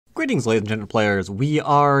Greetings, ladies and gentlemen players. We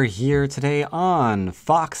are here today on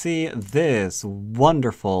Foxy this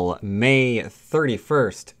wonderful May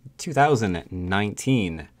 31st,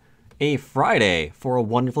 2019. A Friday for a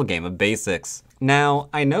wonderful game of basics. Now,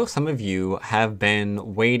 I know some of you have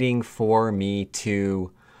been waiting for me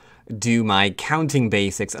to do my counting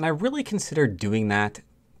basics, and I really considered doing that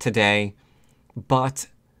today, but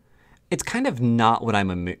it's kind of not what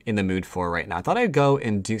I'm in the mood for right now. I thought I'd go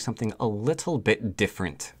and do something a little bit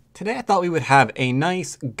different. Today I thought we would have a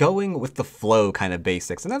nice going with the flow kind of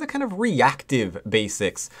basics, another kind of reactive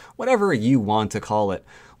basics, whatever you want to call it.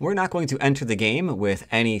 We're not going to enter the game with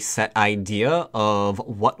any set idea of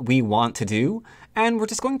what we want to do, and we're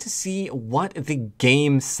just going to see what the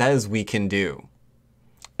game says we can do,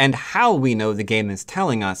 and how we know the game is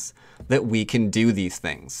telling us that we can do these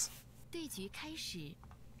things.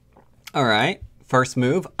 Alright, first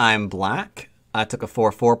move, I'm black. I took a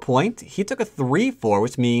 4-4 point. He took a 3-4,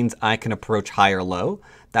 which means I can approach high or low.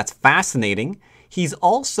 That's fascinating. He's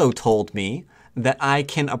also told me that I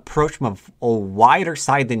can approach from a wider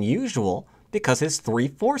side than usual because his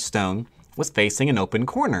 3-4 stone was facing an open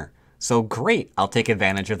corner. So great, I'll take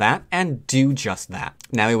advantage of that and do just that.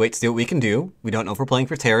 Now we wait to see what we can do. We don't know if we're playing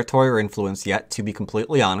for territory or influence yet, to be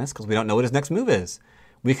completely honest, because we don't know what his next move is.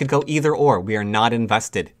 We could go either or. We are not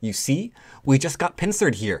invested. You see, we just got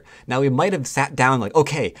pincered here. Now we might have sat down like,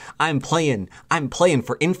 okay, I'm playing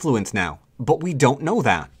for influence now. But we don't know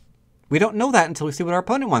that. We don't know that until we see what our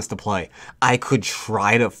opponent wants to play. I could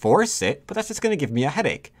try to force it, but that's just going to give me a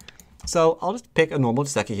headache. So I'll just pick a normal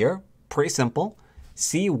Joseki here. Pretty simple.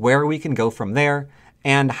 See where we can go from there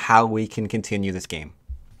and how we can continue this game.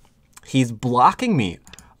 He's blocking me.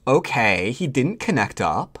 Okay, he didn't connect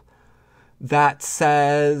up. That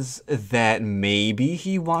says that maybe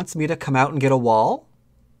he wants me to come out and get a wall.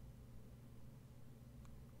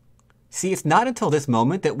 See, it's not until this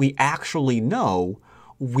moment that we actually know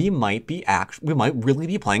we might really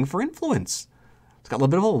be playing for influence. It's got a little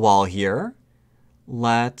bit of a wall here.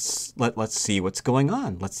 Let's see what's going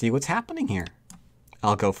on. Let's see what's happening here.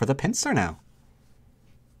 I'll go for the pincer now.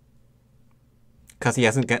 Because he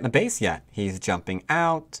hasn't gotten a base yet. He's jumping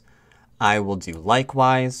out. I will do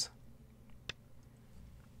likewise.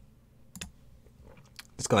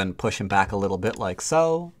 Just go ahead and push him back a little bit like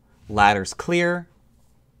so. Ladder's clear.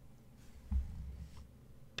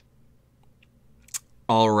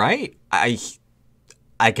 All right. I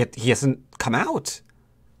get he hasn't come out.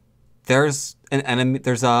 There's an enemy.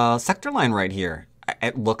 There's a sector line right here.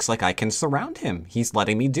 It looks like I can surround him. He's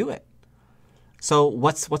letting me do it. So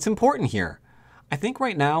what's important here? I think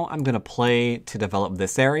right now I'm going to play to develop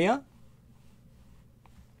this area.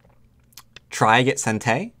 Try get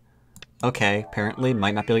Sente. Okay, apparently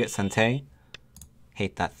might not be able to get Sente.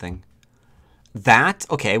 Hate that thing. That,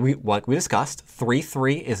 okay, what we discussed,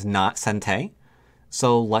 3-3 is not Sente.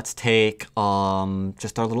 So let's take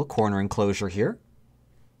just our little corner enclosure here.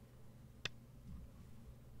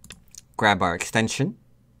 Grab our extension.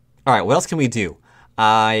 All right, what else can we do?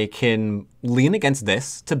 I can lean against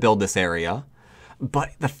this to build this area.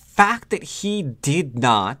 But the fact that he did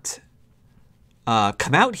not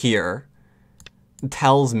come out here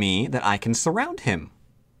tells me that I can surround him.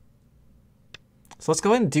 So let's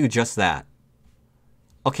go ahead and do just that.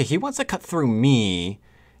 Okay, he wants to cut through me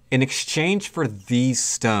in exchange for these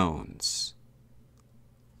stones.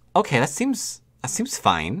 Okay, that seems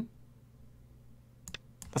fine.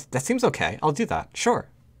 That seems okay. I'll do that. Sure.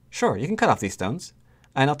 Sure, you can cut off these stones.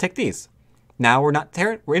 And I'll take these. Now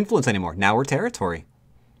we're influence anymore. Now we're territory.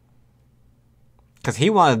 Because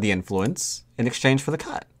he wanted the influence in exchange for the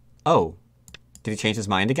cut. Oh. Did he change his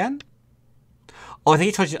mind again? Oh, I think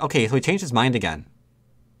he changed. Okay, so he changed his mind again.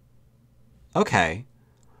 Okay.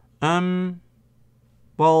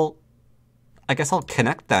 Well, I guess I'll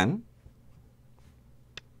connect then.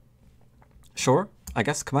 Sure. I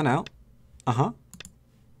guess. Come on out. Uh-huh.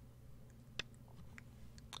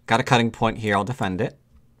 Got a cutting point here. I'll defend it.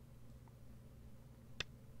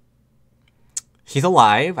 He's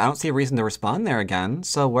alive. I don't see a reason to respond there again.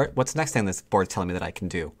 So what's the next thing this board's telling me that I can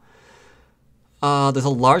do? There's a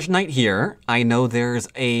large knight here. I know there's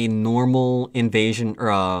a normal invasion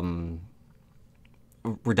or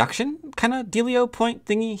reduction kind of dealio point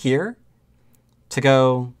thingy here to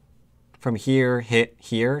go from here, hit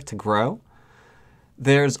here to grow.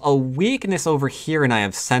 There's a weakness over here and I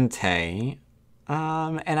have Sente.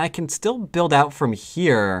 And I can still build out from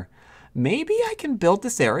here. Maybe I can build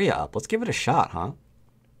this area up. Let's give it a shot, huh?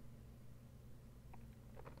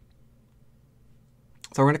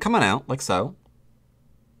 So we're going to come on out like so.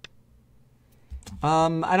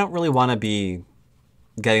 I don't really want to be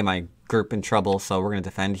getting my group in trouble, so we're going to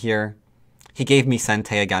defend here. He gave me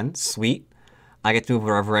Sente again. Sweet. I get to move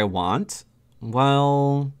wherever I want.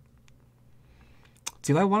 Well,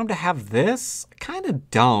 do I want him to have this? I kind of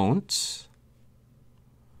don't.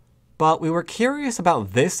 But we were curious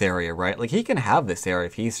about this area, right? Like, he can have this area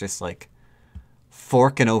if he's just, like,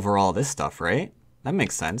 forking over all this stuff, right? That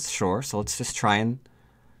makes sense, sure. So let's just try and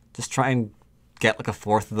get, like, a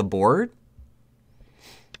fourth of the board.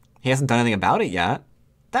 He hasn't done anything about it yet.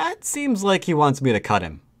 That seems like he wants me to cut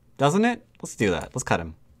him, doesn't it? Let's do that. Let's cut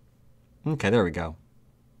him. Okay, there we go.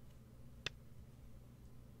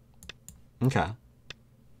 Okay.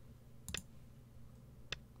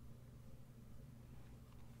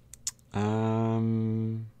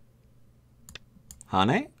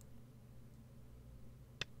 Hane?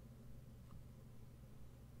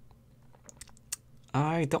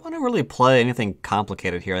 I don't want to really play anything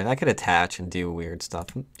complicated here. I could attach and do weird stuff.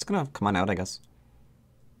 It's gonna come on out, I guess.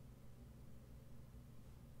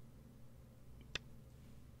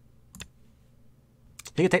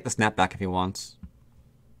 He can take the snap back if he wants.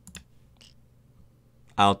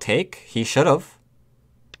 I'll take. He should have.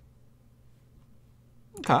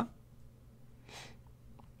 Okay.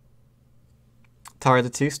 Tar the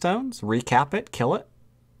 2 stones. Recap it. Kill it.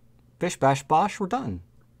 Bish bash bosh. We're done.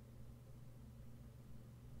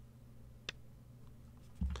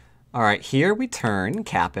 All right. Here we turn.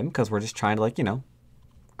 Cap him because we're just trying to, like, you know,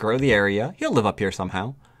 grow the area. He'll live up here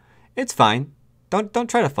somehow. It's fine. Don't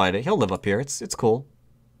try to fight it. He'll live up here. It's cool.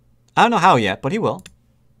 I don't know how yet, but he will.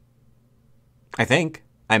 I think.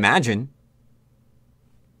 I imagine.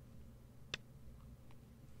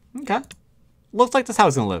 Okay. Looks like this is how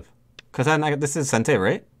he's going to live. Because this is Sente,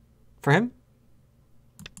 right? For him?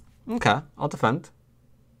 Okay. I'll defend.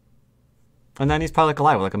 And then he's probably like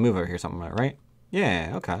alive with like a move over here or something, right?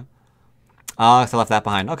 Yeah, okay. Oh, so I left that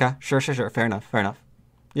behind. Okay. Sure. Fair enough.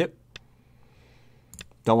 Yep.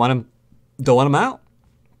 Don't want him out.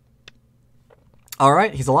 All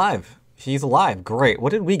right. He's alive. Great.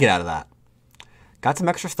 What did we get out of that? Got some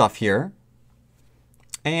extra stuff here.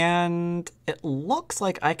 And it looks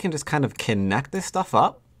like I can just kind of connect this stuff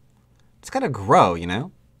up. It's got to grow, you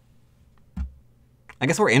know? I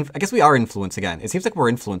guess we are influence again. It seems like we're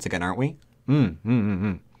influence again, aren't we?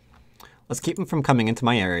 Let's keep them from coming into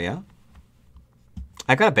my area.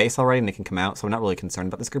 I've got a base already and they can come out, so I'm not really concerned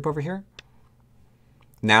about this group over here.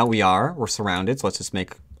 Now we're surrounded, so let's just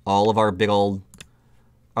make all of our big old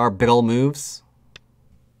moves.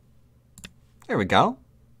 There we go.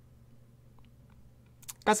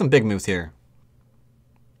 Got some big moves here.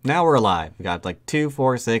 Now we're alive. We got like 2,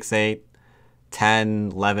 4, 6, 8,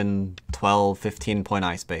 10, 11, 12, 15 point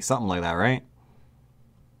eye space. Something like that, right?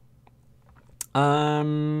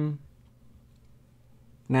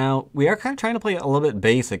 Now, we are kind of trying to play a little bit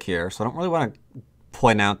basic here, so I don't really want to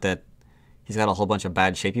point out that he's got a whole bunch of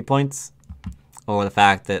bad shapey points, or the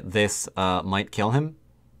fact that this might kill him.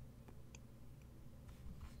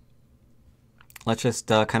 Let's just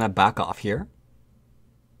kind of back off here.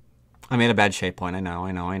 I made a bad shape point, I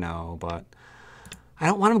know, but I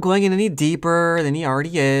don't want him going in any deeper than he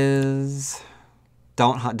already is.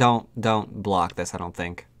 Don't block this, I don't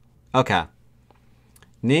think. Okay.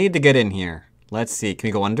 Need to get in here. Let's see, can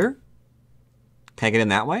we go under? Can I get in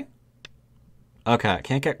that way? Okay,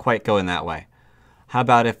 can't quite go in that way. How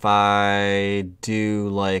about if I do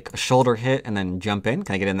like a shoulder hit and then jump in?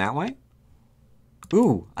 Can I get in that way?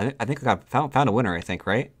 Ooh, I think I found a winner, I think,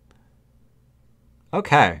 right?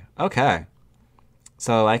 Okay.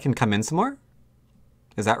 So I can come in some more?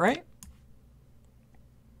 Is that right?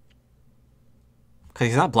 Because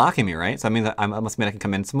he's not blocking me, right? So I mean, that must mean I can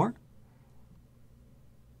come in some more?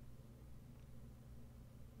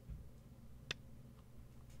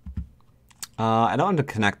 I don't want to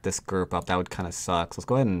connect this group up. That would kind of suck. So let's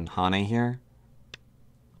go ahead and Hane here.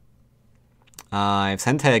 I have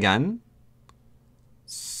Sente again.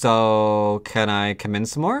 So can I come in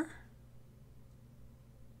some more?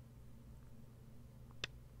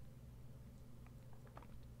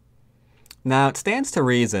 Now, it stands to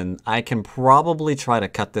reason I can probably try to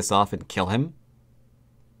cut this off and kill him.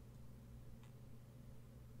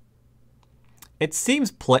 It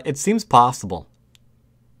seems possible.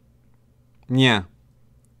 Yeah,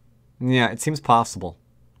 it seems possible.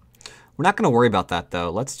 We're not going to worry about that, though.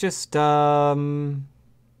 Let's just take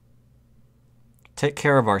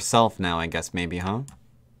care of ourselves now, I guess, maybe, huh?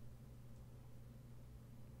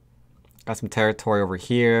 Got some territory over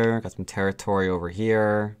here. Got some territory over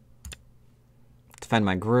here. Defend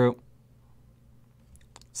my group.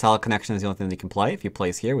 Solid connection is the only thing that you can play. If you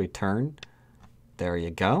place here, we turn. There you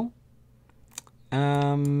go.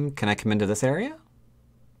 Can I come into this area?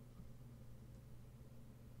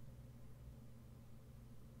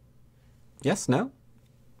 Yes, no?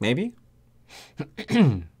 Maybe?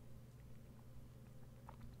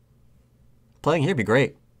 Playing here would be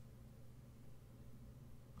great.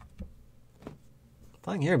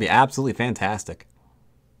 Playing here would be absolutely fantastic.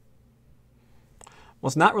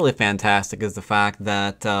 What's not really fantastic is the fact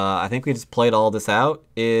that I think we just played all this out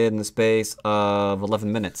in the space of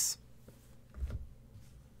 11 minutes.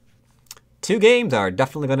 2 games are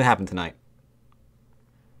definitely going to happen tonight.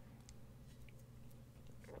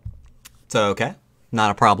 It's okay. Not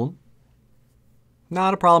a problem.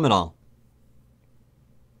 Not a problem at all.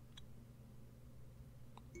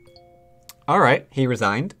 All right, he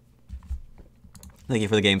resigned. Thank you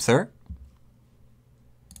for the game, sir.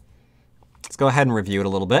 Let's go ahead and review it a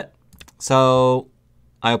little bit. So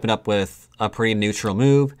I opened up with a pretty neutral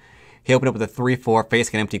move. He opened up with a 3-4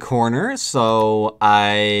 facing an empty corner, so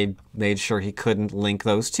I made sure he couldn't link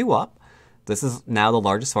those two up. This is now the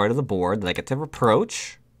largest part of the board that I get to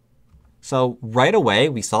approach. So right away,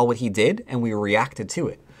 we saw what he did, and we reacted to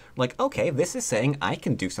it. Like, okay, this is saying I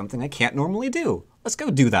can do something I can't normally do. Let's go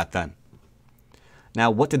do that then. Now,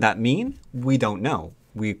 what did that mean? We don't know.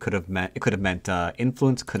 It could have meant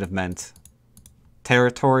influence, could have meant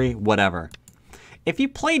territory, whatever. If you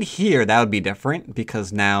played here, that would be different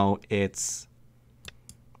because now it's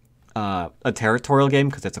a territorial game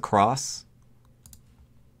because it's across.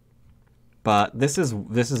 But this is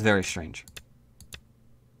very strange.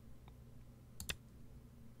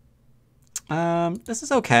 This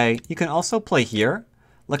is okay. You can also play here.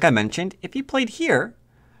 Like I mentioned, if you played here,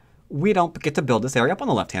 we don't get to build this area up on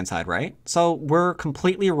the left-hand side, right? So we're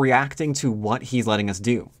completely reacting to what he's letting us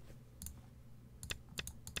do.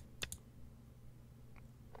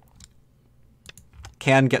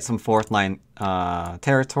 Can get some 4th line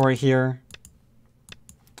territory here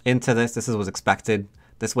into this. This is what's expected.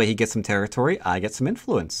 This way he gets some territory, I get some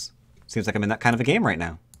influence. Seems like I'm in that kind of a game right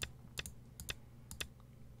now.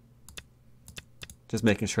 Just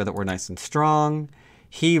making sure that we're nice and strong.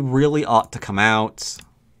 He really ought to come out.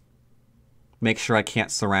 Make sure I can't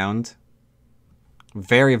surround.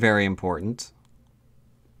 Very, very important.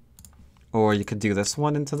 Or you could do this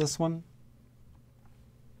one into this one.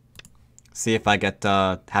 See if I get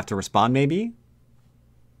have to respond maybe.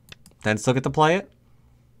 Then still get to play it.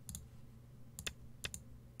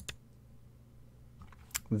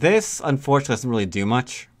 This unfortunately doesn't really do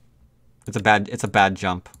much. It's a bad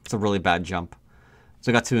jump. It's a really bad jump.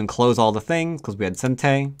 So we got to enclose all the things because we had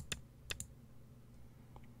Sente.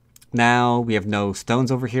 Now we have no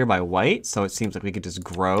stones over here by white, so it seems like we could just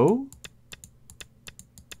grow.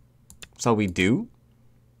 So we do.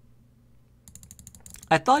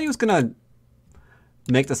 I thought he was gonna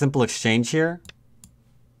make the simple exchange here.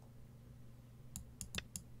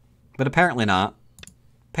 But apparently not.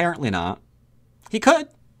 Apparently not. He could.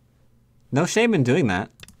 No shame in doing that,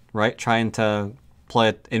 right? Trying to play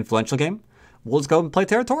an influential game. We'll just go and play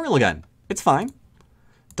territorial again. It's fine.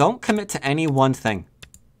 Don't commit to any one thing.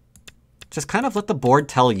 Just kind of let the board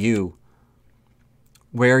tell you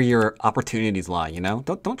where your opportunities lie, you know?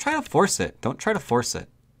 Don't try to force it. Don't try to force it.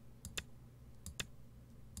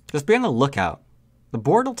 Just be on the lookout. The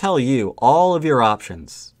board will tell you all of your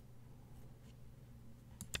options.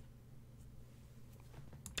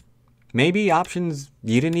 Maybe options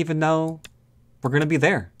you didn't even know were going to be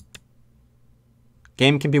there.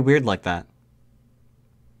 Game can be weird like that.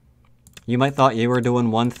 You might thought you were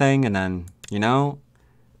doing one thing and then, you know,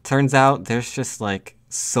 turns out there's just like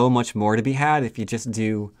so much more to be had if you just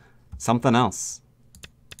do something else.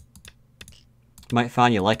 You might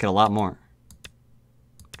find you like it a lot more.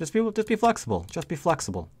 Just be flexible. Just be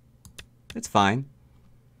flexible. It's fine.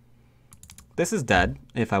 This is dead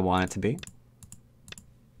if I want it to be.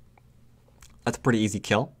 That's a pretty easy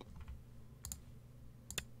kill.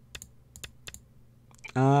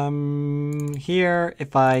 Here,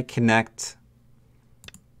 if I connect,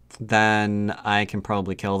 then I can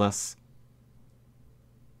probably kill this.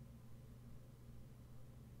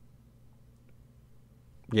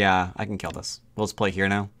 Yeah, I can kill this. We'll just play here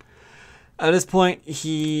now. At this point,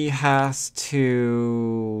 he has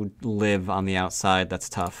to live on the outside. That's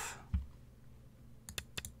tough.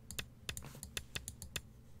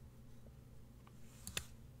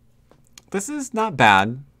 This is not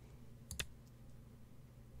bad.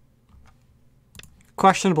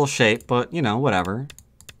 Questionable shape, but, you know, whatever.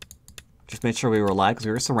 Just made sure we were alive because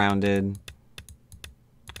we were surrounded.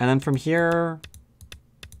 And then from here...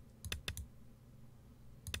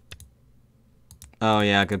 Oh,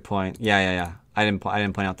 yeah, good point. Yeah. I didn't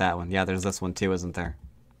point out that one. Yeah, there's this one too, isn't there?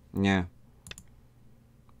 Yeah.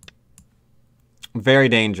 Very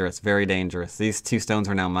dangerous, very dangerous. These 2 stones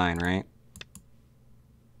are now mine, right?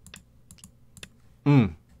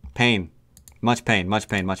 Pain. Much pain, much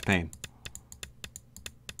pain, much pain.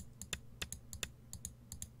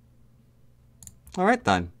 All right,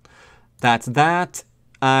 then. That's that.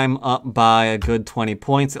 I'm up by a good 20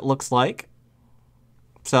 points, it looks like.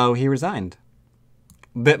 So he resigned.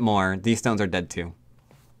 Bit more. These stones are dead too.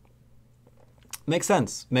 Makes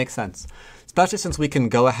sense. Makes sense. Especially since we can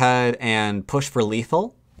go ahead and push for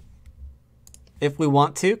lethal if we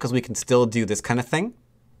want to, because we can still do this kind of thing.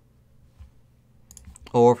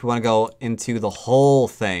 Or if we want to go into the whole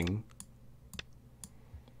thing,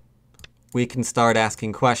 we can start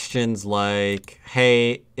asking questions like,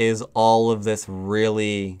 hey, is all of this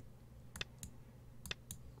really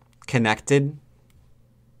connected?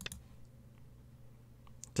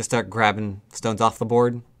 Just start grabbing stones off the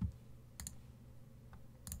board.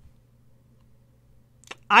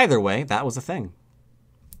 Either way, that was a thing.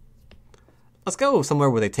 Let's go somewhere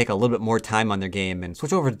where they take a little bit more time on their game and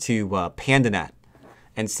switch over to PandaNet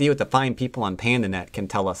and see what the fine people on PandaNet can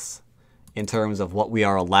tell us in terms of what we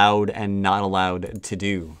are allowed and not allowed to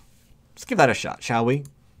do. Let's give that a shot, shall we?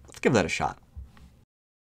 Let's give that a shot.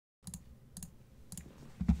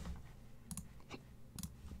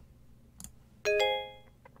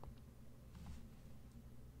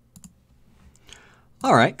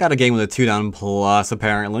 All right, got a game with a 2 down plus,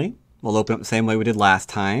 apparently. We'll open up the same way we did last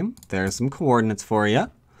time. There's some coordinates for you.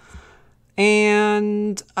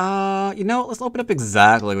 And, you know, let's open up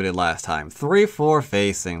exactly like we did last time. 3-4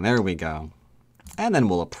 facing, there we go. And then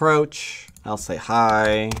we'll approach. I'll say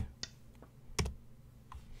hi.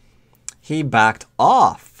 He backed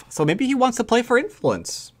off. So maybe he wants to play for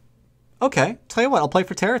influence. Okay, tell you what, I'll play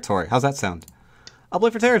for territory. How's that sound? I'll play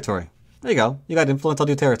for territory. There you go. You got influence, I'll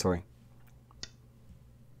do territory.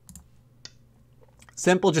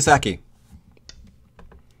 Simple Jaceki.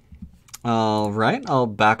 All right, I'll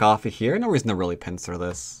back off of here. No reason to really pincer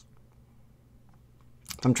this.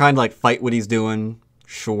 I'm trying to like fight what he's doing.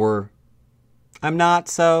 Sure. I'm not,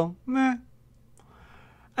 so meh.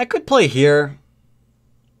 I could play here.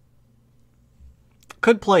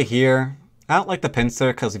 Could play here. I don't like the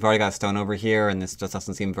pincer because we've already got a stone over here and this just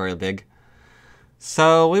doesn't seem very big.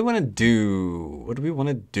 So what do we want to do? What do we want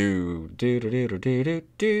to do?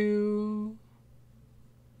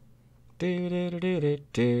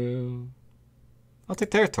 I'll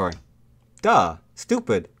take territory. Duh,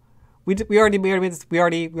 stupid. We already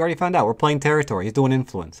found out. We're playing territory. He's doing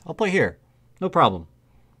influence. I'll play here. No problem.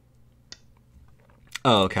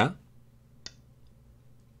 Oh, okay.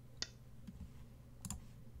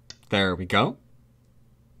 There we go.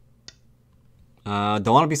 Don't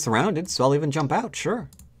want to be surrounded, so I'll even jump out. Sure.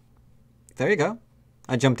 There you go.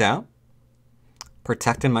 I jumped out.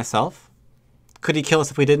 Protecting myself. Could he kill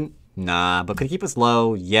us if we didn't? Nah, but could he keep us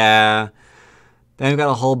low? Yeah. Then we've got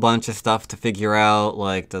a whole bunch of stuff to figure out,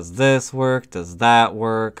 like, does this work? Does that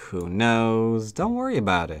work? Who knows? Don't worry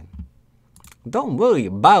about it. Don't worry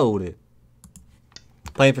about it.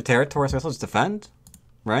 Playing for territory, so I just defend,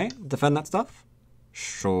 right? Defend that stuff?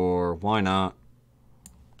 Sure, why not?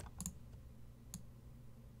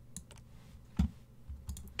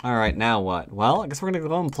 All right, now what? Well, I guess we're going to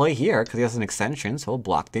go and play here because he has an extension, so we'll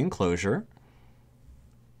block the enclosure.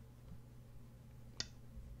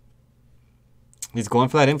 He's going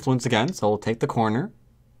for that influence again, so we'll take the corner.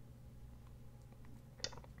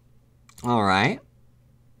 All right.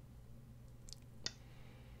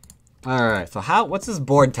 All right, so what's this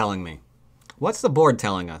board telling me? What's the board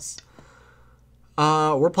telling us?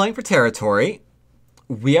 We're playing for territory.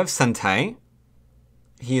 We have Sentai.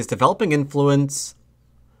 He is developing influence.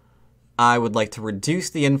 I would like to reduce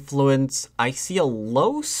the influence. I see a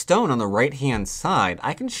low stone on the right-hand side.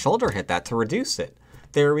 I can shoulder hit that to reduce it.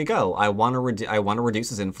 There we go. I want to reduce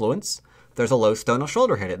his influence. If there's a low stone, I'll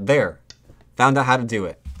shoulder hit it. There. Found out how to do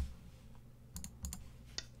it.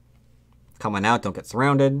 Come on out. Don't get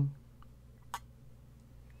surrounded.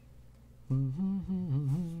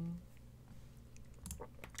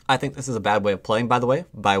 I think this is a bad way of playing, by the way,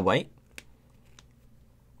 by white.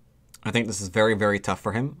 I think this is very, very tough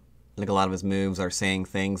for him. I think a lot of his moves are saying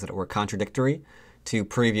things that were contradictory to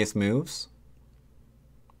previous moves.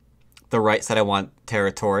 The right said I want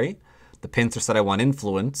territory. The pincer said I want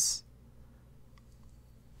influence.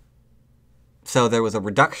 So there was a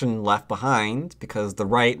reduction left behind because the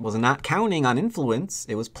right was not counting on influence.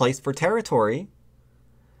 It was placed for territory.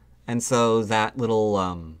 And so that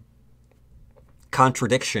little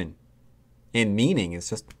contradiction in meaning is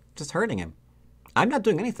just hurting him. I'm not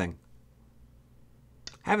doing anything.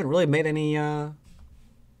 I haven't really made any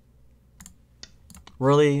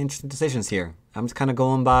really interesting decisions here. I'm just kind of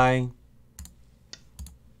going by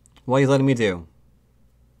what he's letting me do.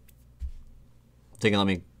 Think he'll let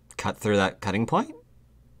me cut through that cutting point?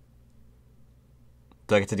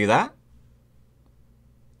 Do I get to do that?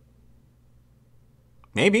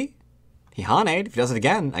 Maybe. He Hane'd. If he does it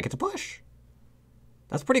again, I get to push.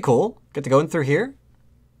 That's pretty cool. Get to go in through here.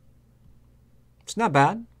 It's not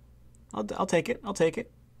bad. I'll take it. I'll take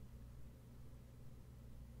it.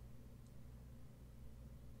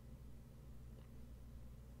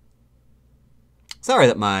 Sorry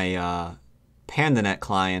that my PandaNet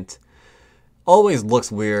client always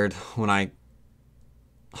looks weird when I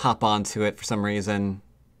hop onto it for some reason.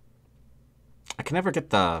 I can never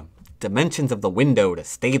get the dimensions of the window to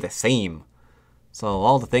stay the same. So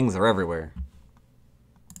all the things are everywhere.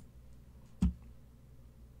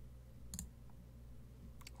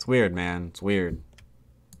 It's weird, man. It's weird.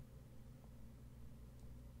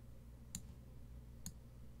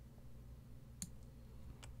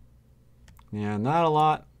 Yeah, not a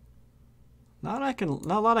lot. Not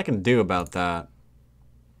a lot I can do about that.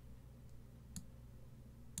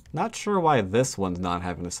 Not sure why this one's not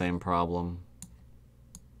having the same problem.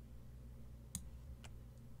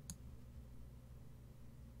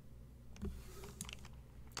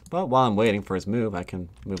 But while I'm waiting for his move, I can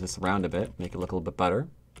move this around a bit, make it look a little bit better.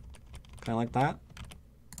 Kind of like that.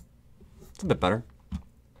 It's a bit better.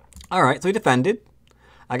 All right, so he defended.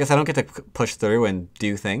 I guess I don't get to push through and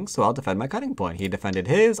do things, so I'll defend my cutting point. He defended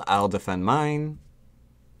his, I'll defend mine.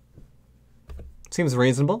 Seems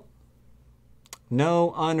reasonable.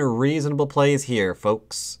 No unreasonable plays here,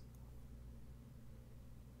 folks.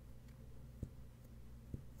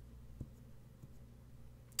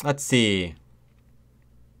 Let's see.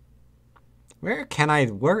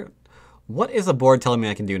 What is the board telling me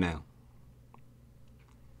I can do now?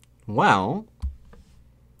 Well,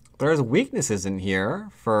 there's weaknesses in here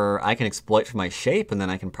I can exploit for my shape, and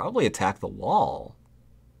then I can probably attack the wall.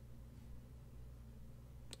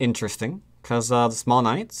 Interesting, because the small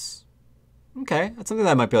knights. Okay, that's something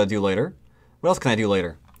that I might be able to do later. What else can I do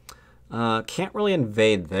later? Can't really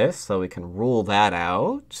invade this, so we can rule that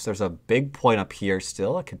out. There's a big point up here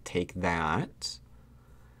still. I could take that.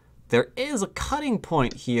 There is a cutting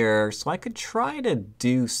point here, so I could try to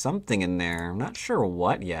do something in there. I'm not sure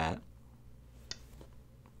what yet.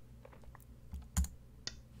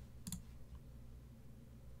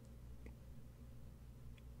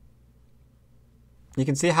 You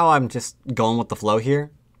can see how I'm just going with the flow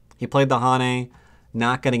here. He played the Hane,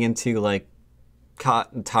 not getting into like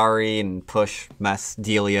Tari and push, mess,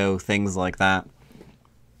 dealio, things like that.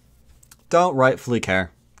 Don't rightfully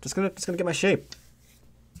care. Just gonna get my shape.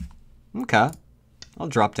 Okay, I'll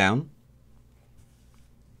drop down.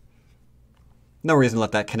 No reason to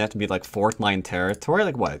let that connect and be like fourth line territory.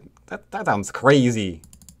 Like what? That sounds crazy.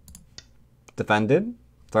 Defended,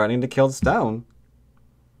 threatening to kill the stone.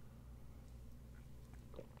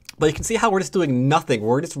 But you can see how we're just doing nothing.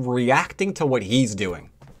 We're just reacting to what he's doing.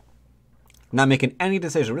 Not making any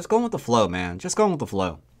decision. We're just going with the flow, man. Just going with the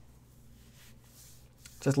flow.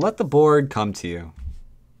 Just let the board come to you.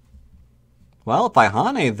 Well, if I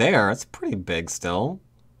Hane there, it's pretty big still.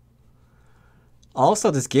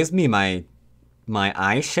 Also, this gives me my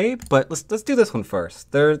eye shape, but let's do this one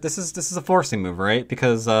first. This is a forcing move, right?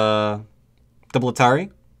 Because double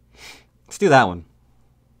Atari. Let's do that one.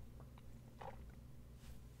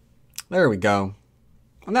 There we go.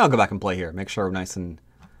 Well, now I'll go back and play here. Make sure we're nice and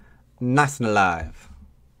alive.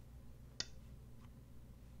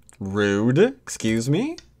 Rude. Excuse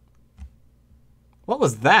me? What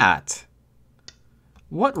was that?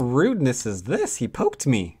 What rudeness is this? He poked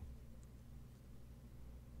me.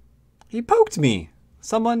 He poked me.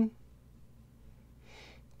 Someone...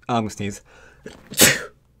 Oh, I'm gonna sneeze.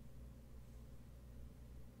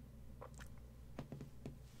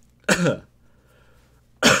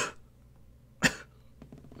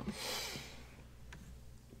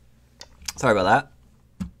 Sorry about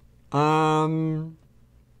that.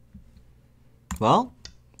 Well,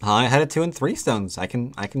 I had a 2 and 3 stones. I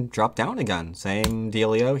can drop down again. Same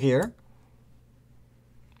dealio here.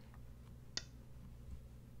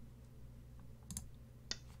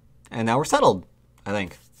 And now we're settled, I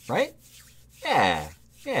think. Right? Yeah.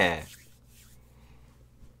 Yeah.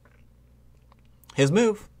 His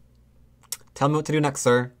move. Tell me what to do next,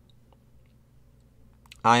 sir.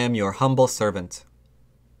 I am your humble servant.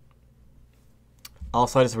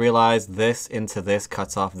 Also, I just realized this into this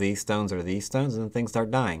cuts off these stones or these stones, and things start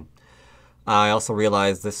dying. I also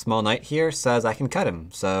realized this small knight here says I can cut him.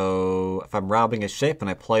 So if I'm robbing his shape and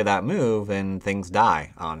I play that move, then things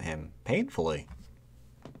die on him painfully.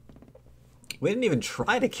 We didn't even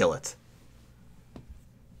try to kill it.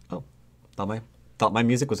 Oh, thought my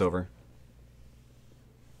music was over.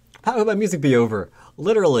 How would my music be over?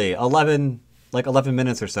 Literally 11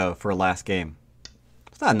 minutes or so for a last game.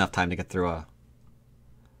 It's not enough time to get through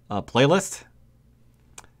Playlist.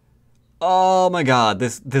 Oh my god,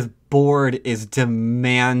 this board is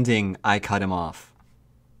demanding I cut him off.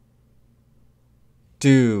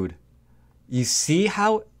 Dude, you see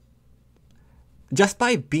how just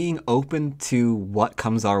by being open to what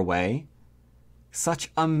comes our way,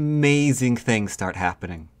 such amazing things start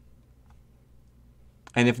happening.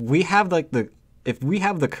 And if we have if we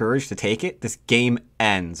have the courage to take it, this game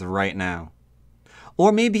ends right now.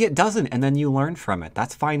 Or maybe it doesn't and then you learn from it.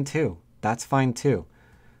 That's fine too. That's fine too.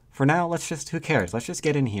 For now, who cares? Let's just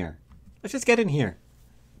get in here. Let's just get in here.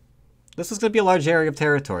 This is going to be a large area of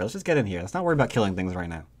territory. Let's just get in here. Let's not worry about killing things right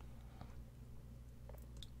now.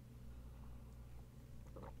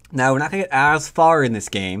 Now, we're not going to get as far in this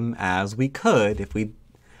game as we could if we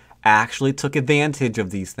actually took advantage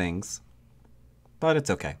of these things. But it's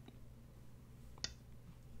okay.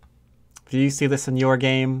 Do you see this in your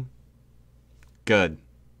game? Good.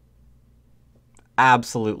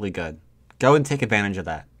 Absolutely good. Go and take advantage of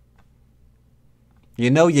that. You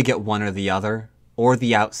know you get one or the other, or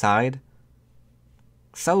the outside.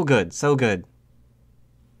 So good, so good.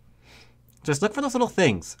 Just look for those little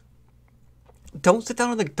things. Don't sit down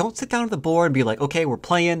on the board and be like, okay, we're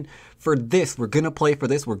playing for this, we're gonna play for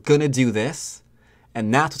this, we're gonna do this,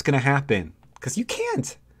 and that's what's gonna happen. Because you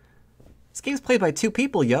can't. This game's played by two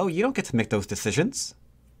people, yo. You don't get to make those decisions.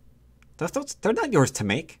 They're not yours to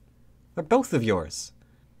make. They're both of yours.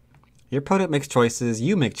 Your opponent makes choices,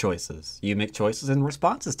 you make choices. You make choices in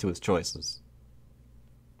responses to his choices.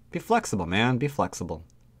 Be flexible, man. Be flexible.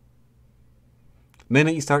 The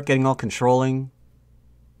minute you start getting all controlling,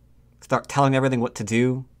 start telling everything what to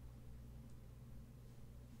do,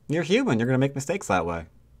 you're human. You're going to make mistakes that way.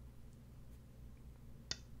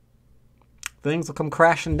 Things will come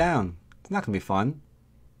crashing down. It's not going to be fun.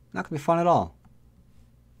 Not going to be fun at all.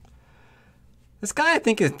 This guy, I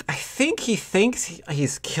think he thinks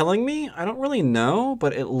he's killing me. I don't really know,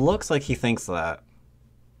 but it looks like he thinks that.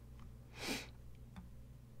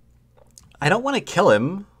 I don't want to kill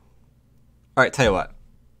him. All right, tell you what.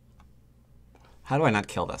 How do I not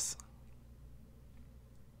kill this?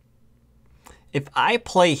 If I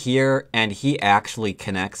play here and he actually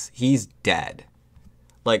connects, he's dead.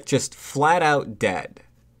 Like, just flat out dead.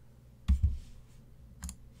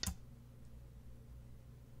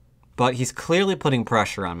 But he's clearly putting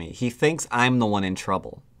pressure on me. He thinks I'm the one in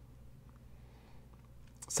trouble.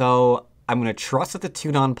 So I'm going to trust that the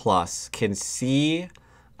 2-non+ can see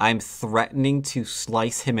I'm threatening to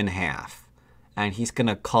slice him in half. And he's going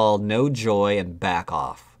to call no joy and back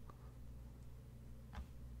off.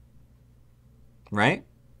 Right?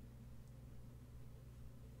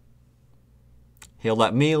 He'll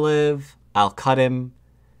let me live. I'll cut him.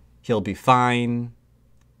 He'll be fine.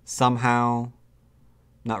 Somehow.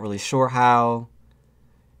 Not really sure how.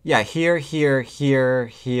 Yeah, here. I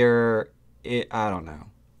don't know.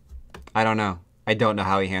 I don't know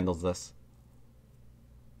how he handles this.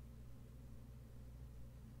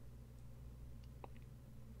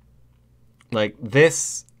 Like,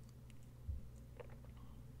 this...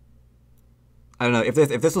 I don't know.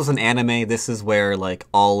 If this was an anime, this is where, like,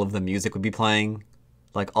 all of the music would be playing.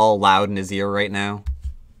 Like, all loud in his ear right now.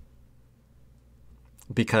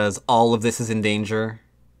 Because all of this is in danger.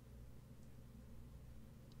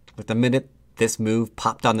 Like, the minute this move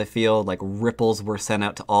popped on the field, like, ripples were sent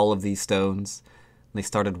out to all of these stones. And they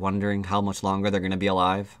started wondering how much longer they're going to be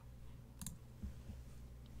alive.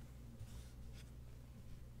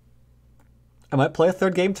 I might play a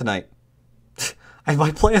third game tonight. I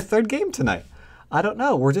might play a third game tonight. I don't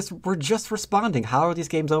know. We're just responding. How are these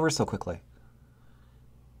games over so quickly?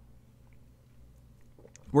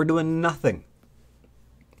 We're doing nothing.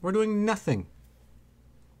 We're doing nothing.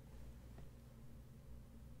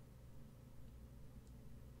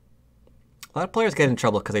 A lot of players get in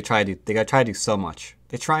trouble because they gotta try to do so much.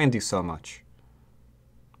 They try and do so much.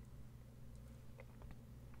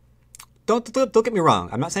 Don't get me wrong.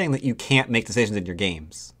 I'm not saying that you can't make decisions in your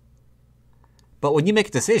games. But when you make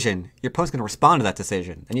a decision, your opponent's going to respond to that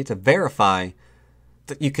decision. And you have to verify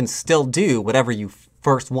that you can still do whatever you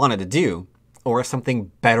first wanted to do, or if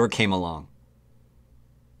something better came along.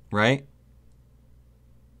 Right?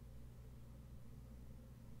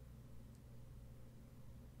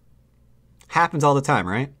 Happens all the time,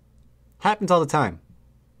 right? Happens all the time.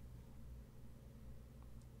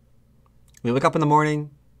 We wake up in the morning,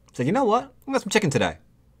 say, you know what? I'm going to have some chicken today.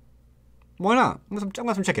 Why not? I'm going to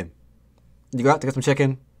have some chicken. You go out to get some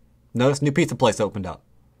chicken. Notice a new pizza place opened up.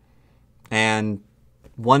 And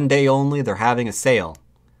one day only, they're having a sale.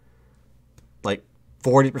 Like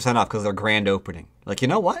 40% off because of their grand opening. Like, you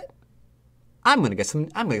know what? I'm gonna get some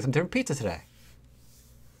different pizza today.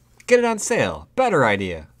 Get it on sale. Better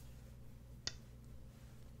idea.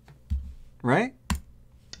 right?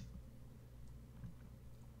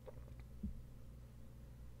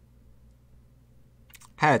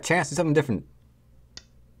 Had a chance to do something different.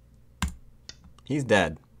 He's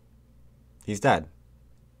dead. He's dead.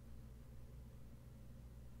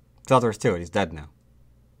 That's all there is to it. He's dead now.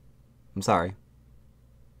 I'm sorry.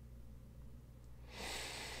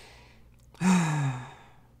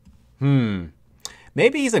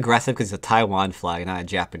 Maybe he's aggressive because it's a Taiwan flag, not a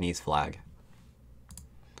Japanese flag.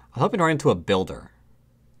 I was hoping to run into a builder,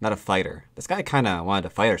 not a fighter. This guy kind of wanted to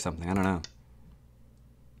fight or something. I don't know.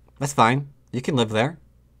 That's fine. You can live there.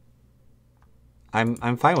 I'm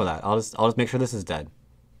fine with that. I'll just make sure this is dead.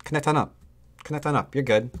 Connect on up. Connect on up. You're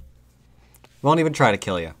good. Won't even try to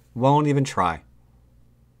kill you. Won't even try.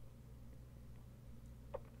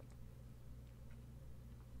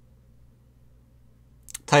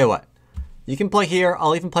 Tell you what. You can play here.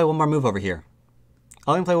 I'll even play one more move over here.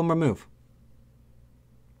 I'll even play one more move.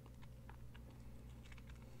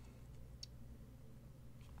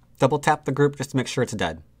 Double tap the group just to make sure it's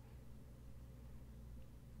dead.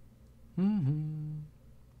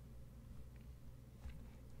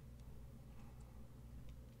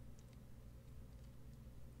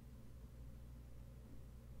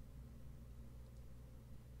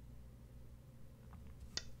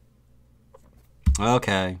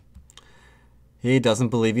 Okay. He doesn't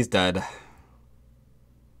believe he's dead.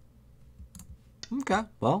 Okay,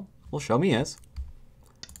 well, we'll show me he is.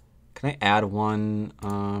 Can I add one?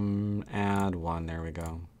 Add one. There we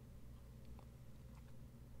go.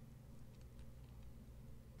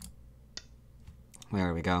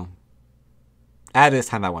 There we go. Add this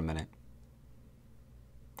time by 1 minute.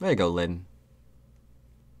 There you go, Lynn.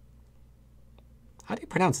 How do you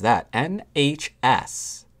pronounce that?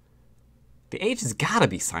 NHS. The H has got to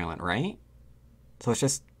be silent, right? So it's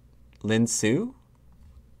just Lin Su?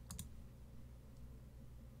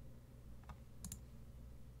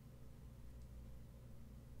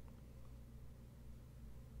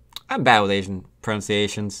 I'm bad with Asian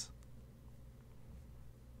pronunciations.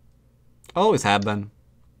 Always have been.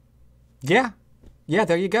 Yeah. Yeah,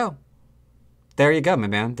 there you go. There you go, my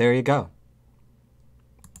man. There you go.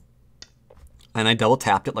 And I double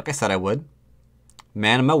tapped it like I said I would.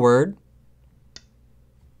 Man of my word.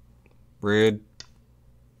 Rude.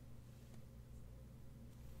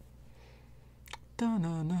 Da,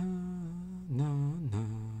 na, na, na, na.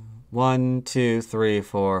 1, 2, 3,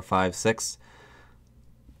 4, 5, 6.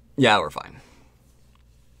 Yeah, we're fine.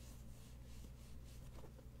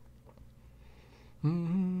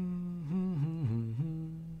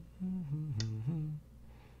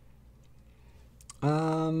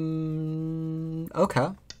 Okay.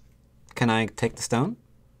 Can I take the stone?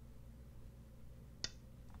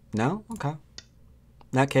 No? Okay. In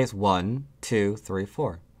that case, 1, 2, 3,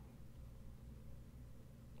 4.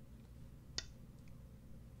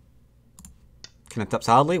 Connect up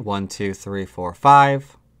solidly. 1, 2, 3, 4,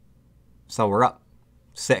 5. So we're up.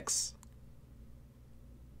 6.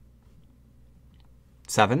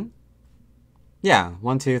 7. Yeah.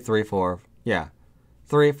 1, 2, 3, 4. Yeah.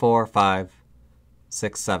 3, 4, 5,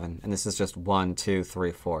 6, 7. And this is just 1, 2,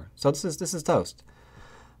 3, 4. So this is toast.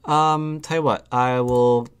 Tell you what, I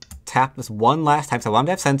will tap this one last time. So I wanted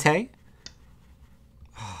to have Sente.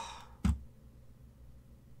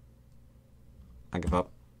 I give up.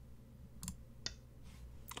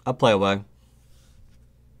 I'll play away.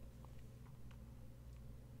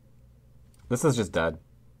 This is just dead.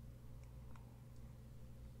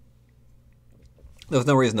 There was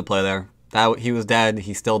no reason to play there. He was dead.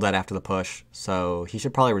 He's still dead after the push. So he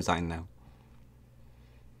should probably resign now.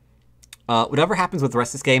 Whatever happens with the rest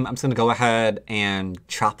of this game, I'm just going to go ahead and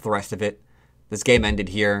chop the rest of it. This game ended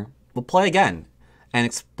here. We'll play again and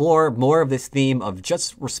explore more of this theme of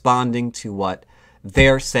just responding to what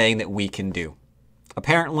they're saying that we can do.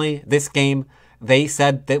 Apparently, this game, they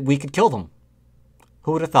said that we could kill them.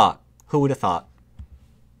 Who would have thought? Who would have thought?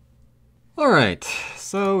 Alright,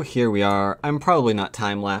 so here we are. I'm probably not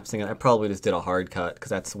time-lapsing it. I probably just did a hard cut because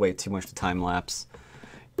that's way too much to time-lapse.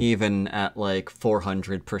 Even at like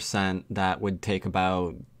 400%, that would take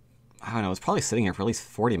about, I don't know, it's probably sitting here for at least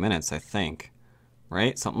 40 minutes, I think.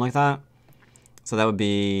 Right? Something like that. So that would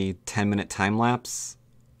be 10-minute time-lapse.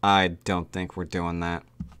 I don't think we're doing that.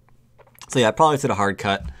 So yeah, I probably did a hard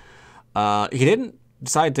cut. He didn't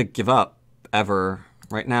decide to give up, ever.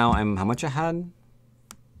 Right now, I'm how much ahead?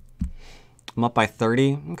 I'm up by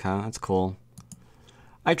 30. Okay, that's cool.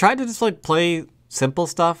 I tried to just like play simple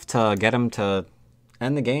stuff to get him to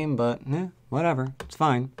end the game, but whatever. It's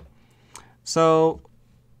fine. So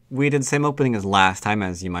we did the same opening as last time,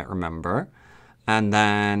 as you might remember. And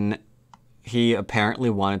then He apparently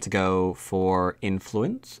wanted to go for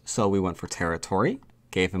influence, so we went for territory.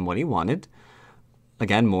 Gave him what he wanted.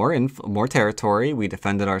 Again, more territory. We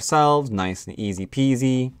defended ourselves, nice and easy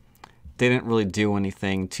peasy. Didn't really do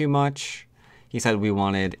anything too much. He said we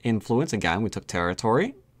wanted influence. Again, we took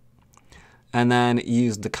territory. And then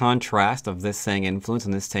used the contrast of this saying influence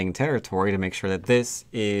and this saying territory to make sure that this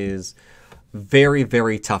is very,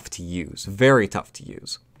 very tough to use. Very tough to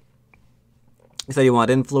use. He said he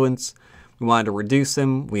wanted influence. We wanted to reduce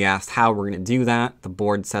him. We asked how we're going to do that. The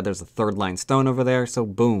board said there's a third line stone over there, so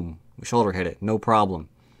boom. We shoulder hit it, no problem.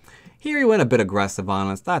 Here he went a bit aggressive on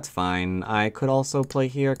us. That's fine. I could also play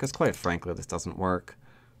here because quite frankly, this doesn't work.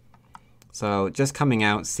 So just coming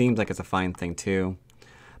out seems like it's a fine thing too.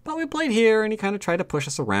 But we played here and he kind of tried to push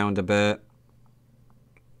us around a bit.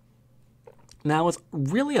 Now what's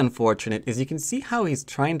really unfortunate is you can see how he's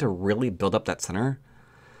trying to really build up that center.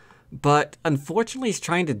 But unfortunately, he's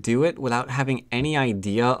trying to do it without having any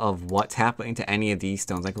idea of what's happening to any of these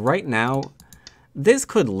stones. Like right now, this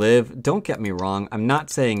could live. Don't get me wrong. I'm not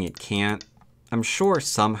saying it can't. I'm sure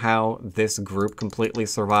somehow this group completely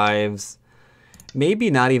survives. Maybe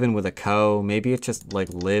not even with a co. Maybe it just like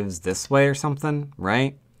lives this way or something,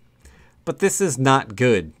 right? But this is not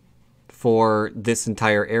good for this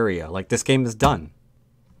entire area. Like this game is done.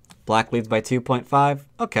 Black leads by 2.5.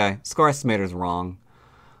 Okay, score estimator's wrong.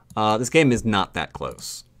 This game is not that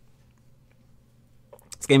close.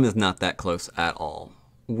 This game is not that close at all.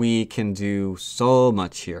 We can do so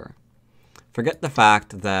much here. Forget the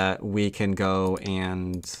fact that we can go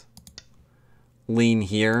and lean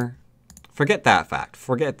here. Forget that fact.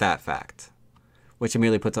 Forget that fact. Which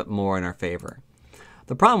immediately puts up more in our favor.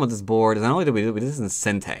 The problem with this board is not only do we do this in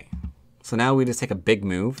Sente. So now we just take a big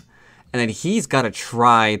move. And then he's got to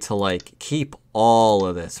try to like keep all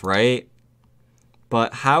of this, right?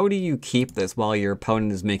 But how do you keep this while your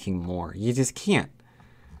opponent is making more? You just can't.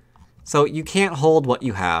 So you can't hold what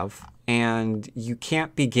you have, and you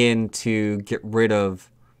can't begin to get rid of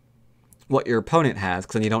what your opponent has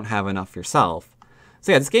because then you don't have enough yourself.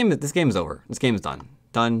 So yeah, this game is over. This game is done.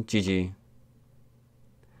 Done. GG.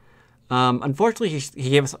 Unfortunately, he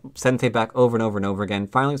gave us Sente back over and over and over again.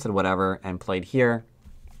 Finally said whatever and played here.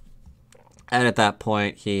 And at that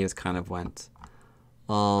point, he just kind of went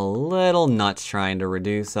a little nuts trying to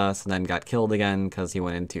reduce us and then got killed again because he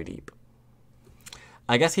went in too deep.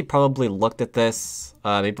 I guess he probably looked at this.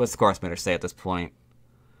 Maybe what score estimator say at this point?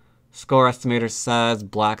 Score estimator says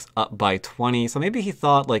black's up by 20. So maybe he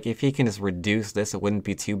thought like if he can just reduce this, it wouldn't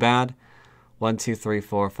be too bad. 1, 2, 3,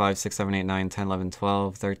 4, 5, 6, 7, 8, 9, 10, 11,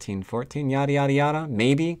 12, 13, 14, yada, yada, yada.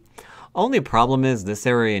 Maybe. Only problem is this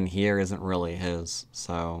area in here isn't really his.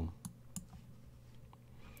 So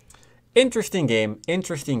interesting game.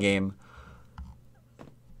 Interesting game.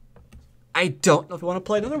 I don't know if I want to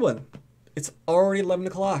play another one. It's already 11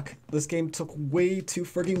 o'clock. This game took way too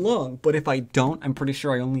freaking long. But if I don't, I'm pretty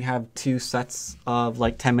sure I only have 2 sets of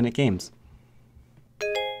like 10-minute games.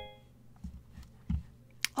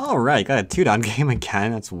 Alright, got a 2-don game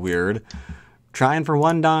again. That's weird. Trying for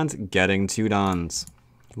 1 dons, getting 2 dons.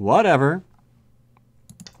 Whatever.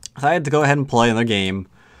 So I had to go ahead and play another game.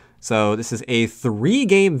 So this is a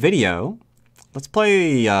 3-game video. Let's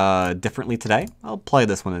play differently today. I'll play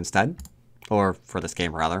this one instead. Or for this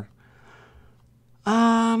game, rather.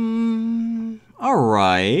 Alright.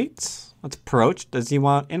 Let's approach. Does he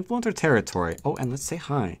want influence or territory? Oh, and let's say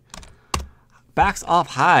hi. Backs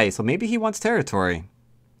off high, so maybe he wants territory.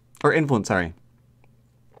 Or influence, sorry.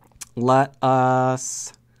 Let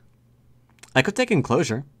us... I could take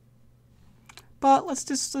enclosure. But let's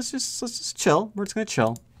just chill. We're just gonna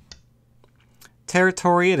chill.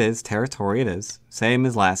 Territory it is. Territory it is. Same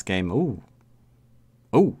as last game. Ooh.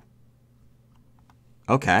 Ooh.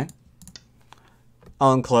 Okay.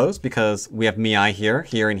 I'll enclose because we have Miai here,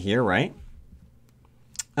 and here, right?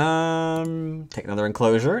 Take another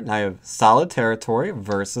enclosure. Now I have solid territory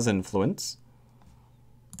versus influence.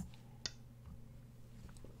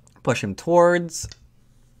 Push him towards.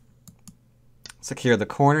 Secure the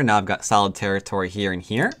corner. Now I've got solid territory here and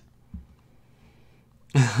here.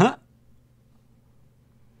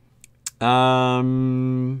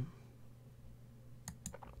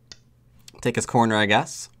 Take his corner, I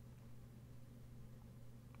guess.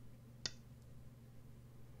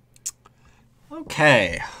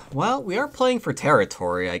 Okay. Well, we are playing for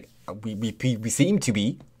territory. We seem to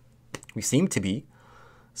be. We seem to be.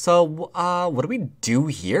 So, what do we do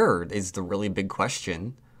here is the really big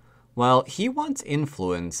question. Well, he wants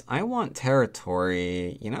influence. I want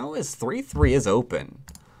territory. You know, his 3-3 is open.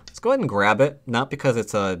 Let's go ahead and grab it. Not because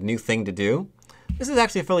it's a new thing to do. This is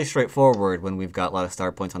actually fairly straightforward when we've got a lot of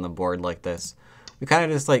star points on the board like this. We kind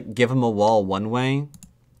of just like give him a wall one way.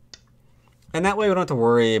 And that way we don't have to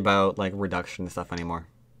worry about like reduction and stuff anymore.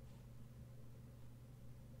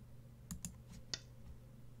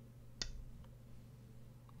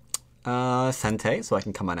 Sente, so I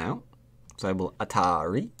can come on out. So I will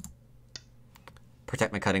Atari.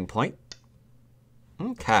 Protect my cutting point.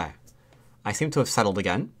 Okay. I seem to have settled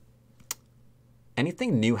again.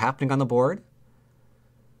 Anything new happening on the board?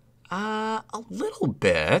 A little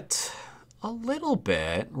bit. A little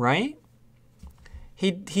bit, right?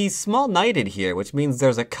 He's small knighted here, which means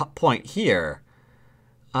there's a cut point here.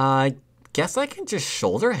 Guess I can just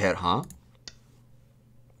shoulder hit, huh?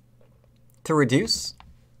 To reduce?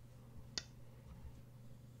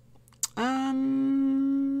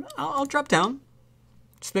 I'll drop down.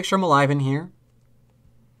 Just make sure I'm alive in here.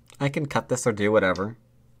 I can cut this or do whatever.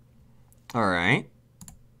 All right.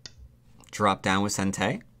 Drop down with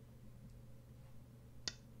Sente.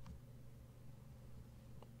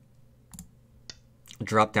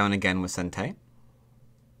 Drop down again with Sente.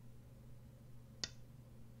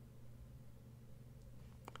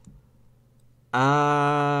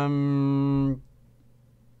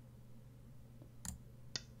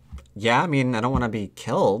 Yeah, I mean, I don't want to be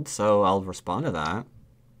killed, so I'll respond to that.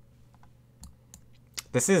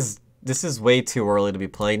 This is way too early to be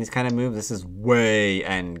playing these kind of moves. This is way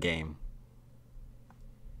end game.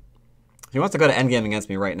 If he wants to go to end game against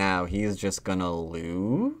me right now, he's just gonna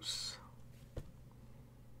lose.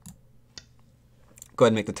 Go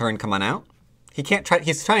ahead and make the turn come on out. He can't try.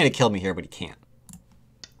 He's trying to kill me here, but he can't.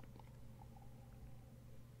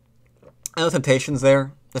 I know the temptation's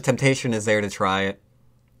there. The temptation is there to try it.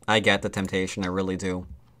 I get the temptation. I really do.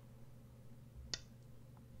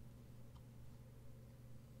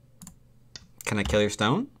 Can I kill your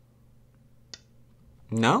stone?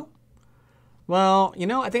 No? Well, you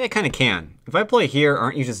know, I think I kind of can. If I play here,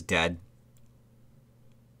 aren't you just dead?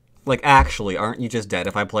 Like, actually, aren't you just dead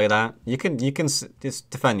if I play that? You can just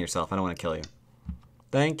defend yourself. I don't want to kill you.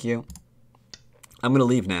 Thank you. I'm going to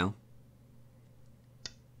leave now.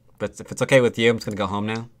 But if it's okay with you, I'm just going to go home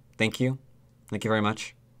now. Thank you. Thank you very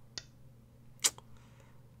much.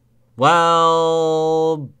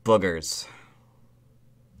 Well, boogers.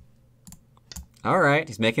 All right,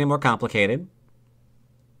 he's making it more complicated.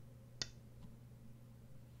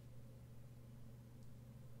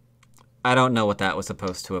 I don't know what that was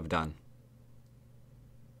supposed to have done.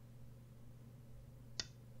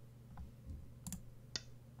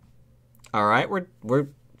 All right,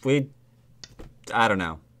 we I don't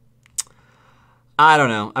know. I don't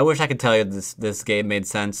know. I wish I could tell you this game made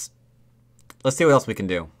sense. Let's see what else we can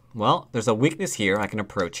do. Well, there's a weakness here. I can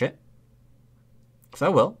approach it. So I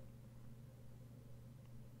will.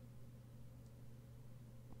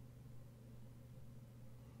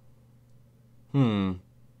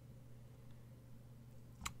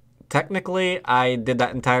 Technically, I did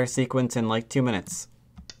that entire sequence in like 2 minutes.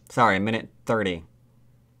 Sorry, 1:30.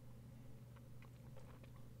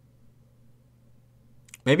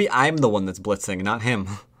 Maybe I'm the one that's blitzing, not him.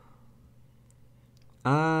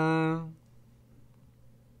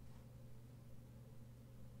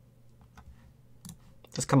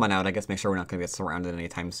 Just come on out, I guess. Make sure we're not going to get surrounded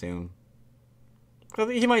anytime soon.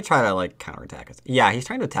 He might try to, like, counterattack us. Yeah, he's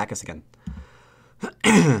trying to attack us again.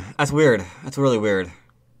 That's weird. That's really weird.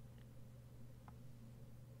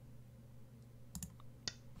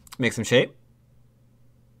 Make some shape.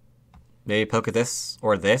 Maybe poke at this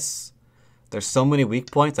or this. There's so many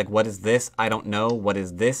weak points. Like, what is this? I don't know. What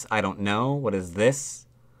is this? I don't know. What is this?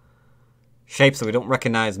 Shapes that we don't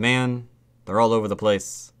recognize, man. They're all over the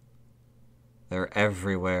place. They're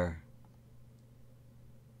everywhere.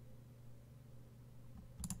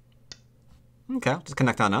 Okay, just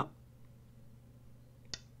connect on up.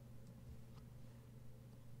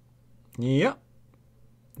 Yep.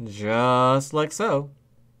 Just like so.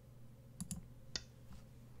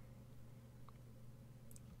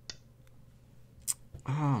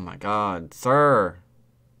 Oh my God, sir.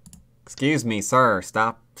 Excuse me, sir.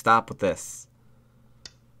 Stop with this.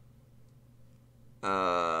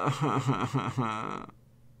 I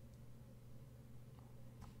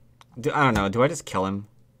don't know. Do I just kill him?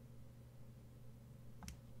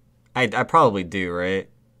 I probably do, right?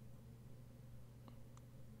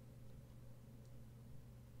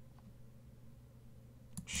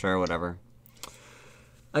 Sure, whatever.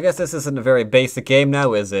 I guess this isn't a very basic game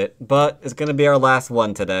now, is it? But it's going to be our last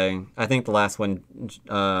one today. I think the last one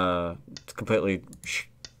completely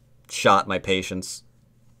shot my patience.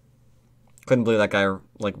 Couldn't believe that guy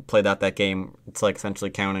like played out that game. It's like essentially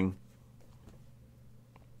counting.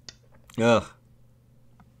 Ugh.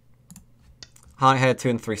 High head 2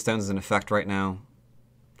 and 3 stones is in effect right now.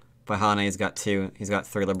 By Hana, he's got 2. He's got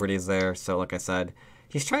 3 liberties there. So, like I said,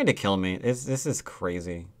 he's trying to kill me. This is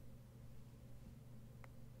crazy.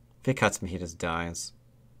 If he cuts me, he just dies.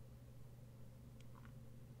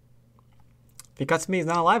 If he cuts me, he's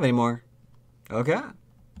not alive anymore. Okay.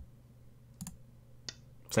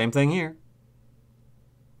 Same thing here.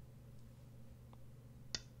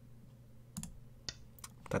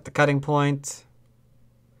 At the cutting point.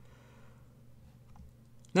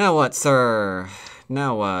 Now what, sir?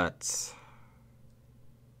 Now what?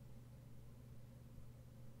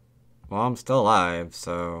 Well, I'm still alive,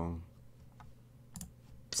 so...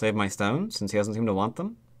 Save my stones, since he doesn't seem to want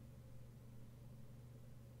them.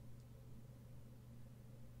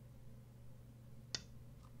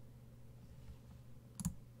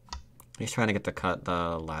 He's trying to get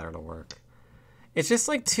the ladder to work. It's just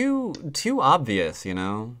like too obvious, you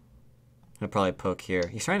know? I'll probably poke here.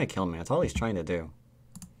 He's trying to kill me. That's all he's trying to do.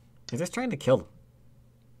 He's just trying to kill.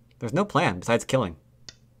 There's no plan besides killing.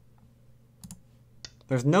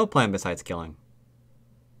 There's no plan besides killing.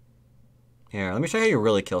 Here, let me show you how you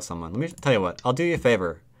really kill someone. Let me tell you what. I'll do you a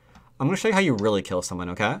favor. I'm going to show you how you really kill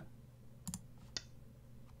someone, okay?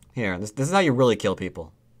 Here, this is how you really kill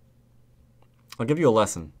people. I'll give you a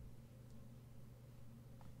lesson.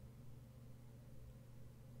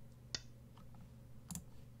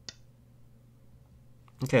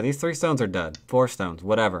 Okay, these 3 stones are dead. 4 stones,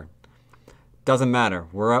 whatever. Doesn't matter.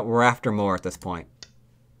 We're after more at this point.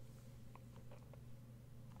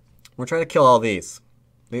 We're trying to kill all these.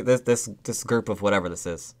 This group of whatever this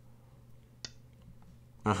is.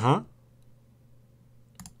 Uh-huh.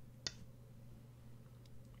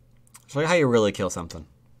 Show you how you really kill something.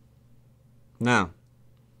 No.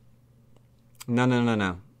 No, no, no,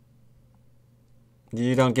 no.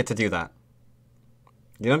 You don't get to do that.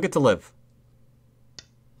 You don't get to live.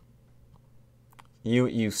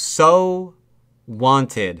 You so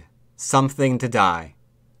wanted something to die.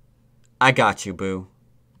 I got you, boo.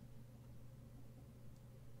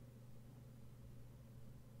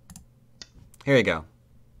 Here you go.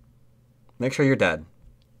 Make sure you're dead.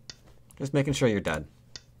 Just making sure you're dead.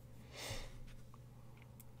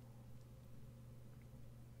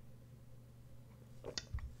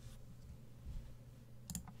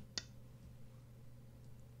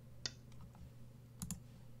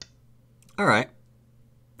 All right.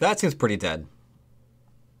 That seems pretty dead.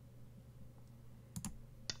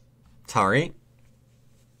 Tari.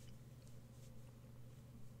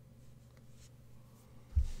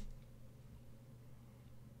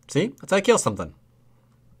 See? That's how you kill something.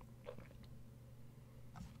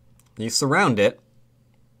 You surround it.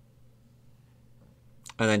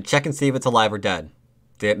 And then check and see if it's alive or dead.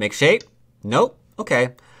 Did it make shape? Nope.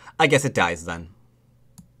 Okay. I guess it dies then.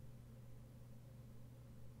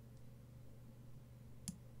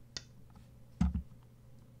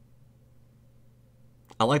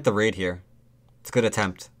 I like the raid here. It's a good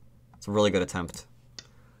attempt. It's a really good attempt.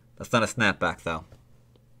 That's not a snapback, though.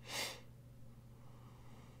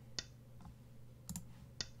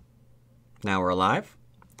 Now we're alive.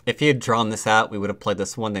 If he had drawn this out, we would have played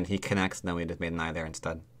this one, then he connects, and then we just made an eye there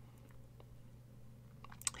instead.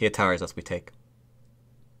 He attires us, we take.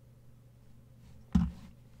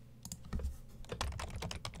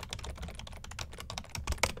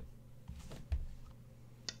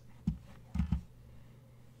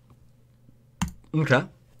 Okay,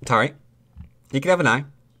 it's alright. You can have an eye.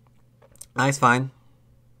 Eye's fine.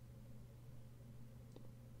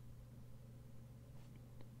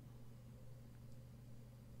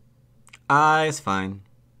 Eye's fine.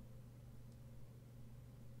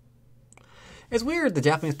 It's weird the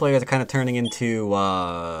Japanese players are kind of turning into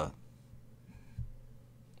the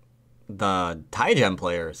Taijin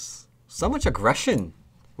players. So much aggression.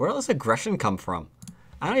 Where does this aggression come from?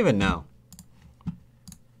 I don't even know.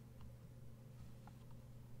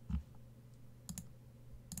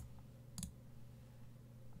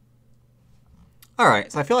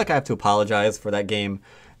 Alright, so I feel like I have to apologize for that game.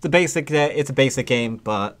 It's a basic game,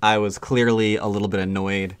 but I was clearly a little bit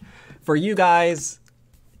annoyed. For you guys,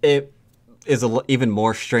 it is even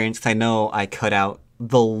more strange because I know I cut out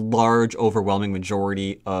the large, overwhelming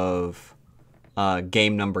majority of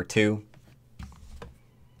game number 2.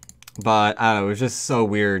 But I don't know, it was just so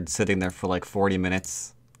weird sitting there for like 40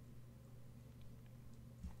 minutes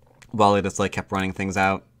while it just like kept running things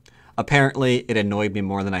out. Apparently, it annoyed me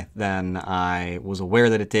more than I was aware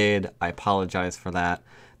that it did. I apologize for that.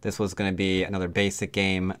 This was going to be another basic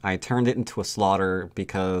game. I turned it into a slaughter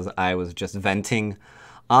because I was just venting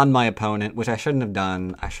on my opponent, which I shouldn't have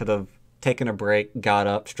done. I should have taken a break, got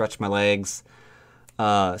up, stretched my legs,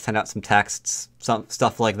 send out some texts, some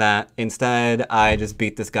stuff like that. Instead, I just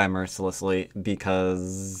beat this guy mercilessly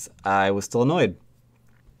because I was still annoyed.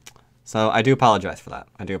 So I do apologize for that.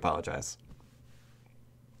 I do apologize.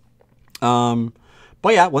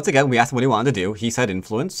 But yeah, once again, we asked him what he wanted to do. He said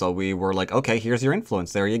influence, so we were like, okay, here's your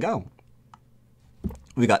influence. There you go.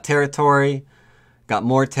 We got territory, got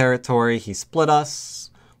more territory. He split us.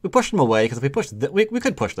 We pushed him away because if we pushed, we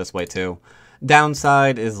could push this way too.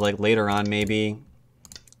 Downside is like later on maybe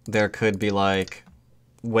there could be like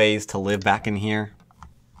ways to live back in here.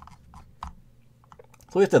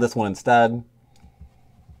 So we just did this one instead.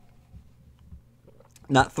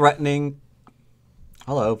 Not threatening.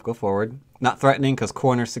 Hello, go forward. Not threatening because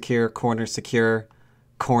corner secure, corner secure,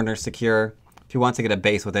 corner secure. If he wants to get a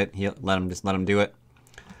base with it, let him do it.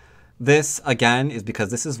 This, again, is because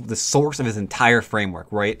this is the source of his entire framework,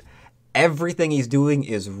 right? Everything he's doing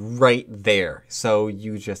is right there. So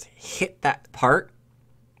you just hit that part,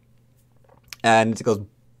 and it goes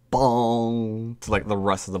bong to like the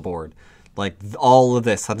rest of the board. Like all of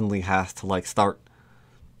this suddenly has to like start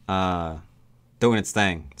doing its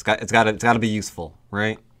thing. It's got to be useful,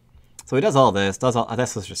 right? So he does all this.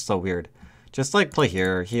 This is just so weird. Just like play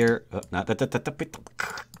here.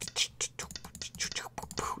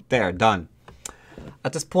 There, done.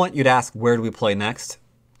 At this point, you'd ask, where do we play next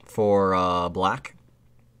for black?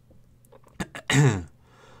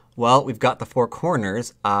 Well, we've got the four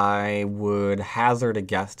corners. I would hazard a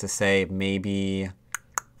guess to say maybe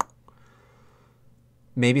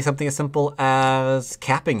something as simple as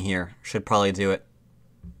capping here should probably do it.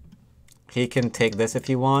 He can take this if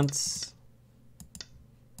he wants.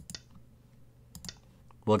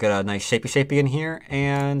 We'll get a nice shapey in here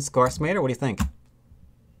and score some What do you think?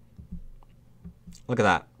 Look at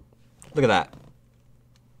that. Look at that.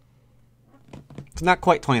 It's not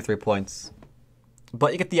quite 23 points.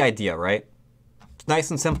 But you get the idea, right? It's nice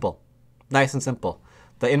and simple. Nice and simple.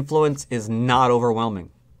 The influence is not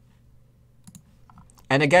overwhelming.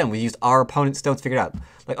 And again, we used our opponent's stones figured out.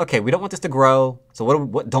 Like, okay, we don't want this to grow. So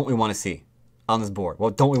what don't we want to see on this board?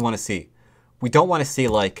 What don't we want to see? We don't want to see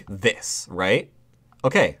like this, right?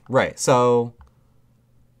 Okay, right. So,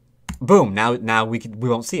 boom. Now we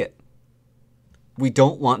won't see it. We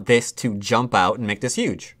don't want this to jump out and make this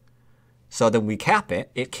huge. So then we cap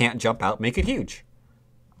it. It can't jump out, make it huge.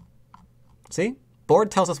 See?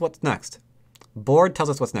 Board tells us what's next. Board tells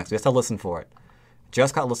us what's next. We have to listen for it.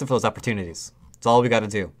 Just got to listen for those opportunities. That's all we got to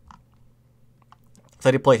do. So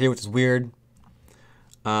I did play here, which is weird.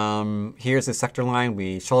 Here's the sector line.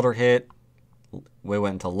 We shoulder hit. We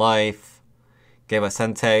went into life. Gave us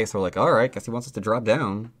Sente. So we're like, all right, guess he wants us to drop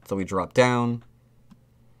down. So we drop down.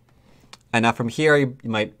 And now from here, you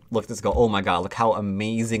might look at this and go, oh my god, look how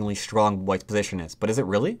amazingly strong White's position is. But is it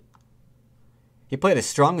really? He played as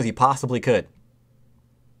strong as he possibly could.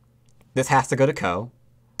 This has to go to Ko,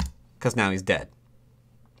 because now he's dead.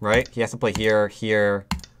 Right? He has to play here, here,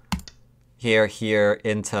 here, here,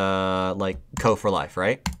 into, like, Ko for life,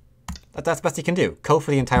 right? That's the best he can do. Ko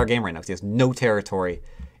for the entire game right now, because he has no territory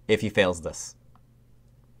if he fails this.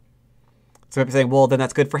 So you might be saying, well, then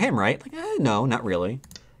that's good for him, right? Like, no, not really.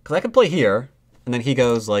 Because I can play here, and then he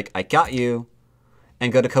goes like, I got you,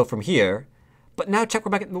 and go to Ko from here. But now check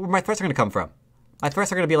where my threats are going to come from. My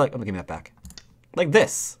threats are going to be like, oh, give me that back. Like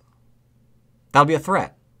this. That'll be a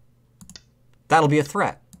threat. That'll be a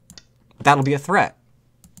threat. That'll be a threat.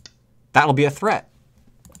 That'll be a threat.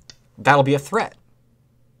 That'll be a threat.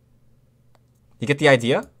 You get the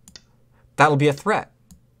idea? That'll be a threat.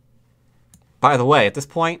 By the way, at this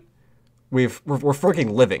point, we're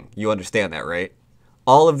freaking living. You understand that, right?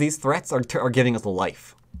 All of these threats are giving us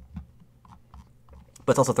life.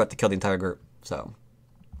 But it's also a threat to kill the entire group. So,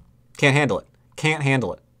 can't handle it. Can't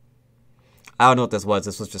handle it. I don't know what this was.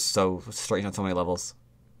 This was just so strange on so many levels.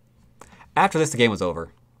 After this, the game was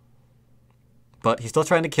over. But he's still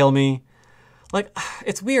trying to kill me. Like,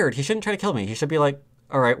 it's weird. He shouldn't try to kill me. He should be like,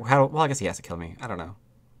 all right, well, I guess he has to kill me. I don't know.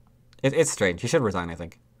 It's strange. He should resign, I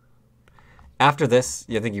think. After this,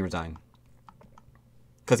 I think you resign.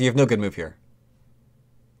 Because you have no good move here.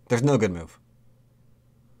 There's no good move.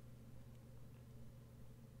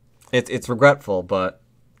 It's regretful, but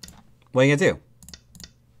what are you gonna do?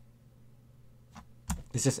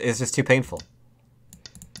 It's just too painful.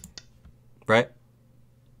 Right?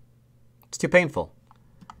 It's too painful.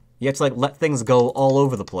 You have to like let things go all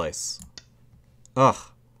over the place. Ugh.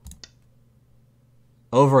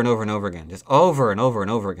 Over and over and over again. Just over and over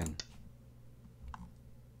and over again.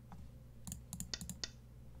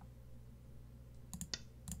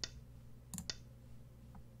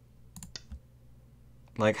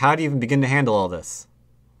 Like, how do you even begin to handle all this?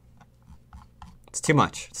 It's too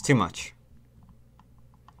much. It's too much.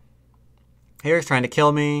 Here he's trying to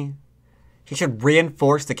kill me. He should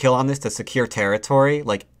reinforce the kill on this to secure territory.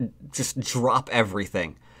 Like, just drop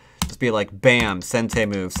everything. Just be like, bam, Sente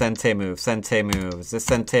move, Sente move, Sente move. Is this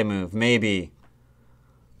Sente move? Maybe.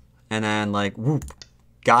 And then, like, whoop.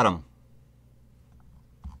 Got him.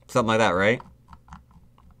 Something like that, right?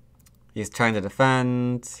 He's trying to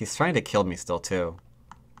defend. He's trying to kill me still, too.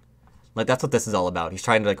 Like, that's what this is all about. He's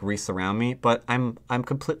trying to, like, re-surround me, but I'm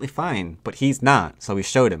completely fine. But he's not, so we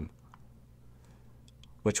showed him.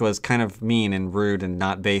 Which was kind of mean and rude and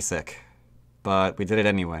not basic. But we did it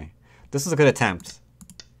anyway. This was a good attempt.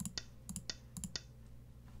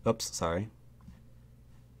 Oops, sorry.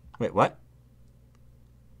 Wait, what?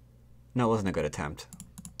 No, it wasn't a good attempt.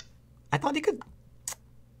 I thought he could...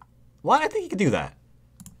 Why did I think he could do that?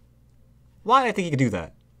 Why did I think he could do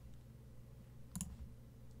that?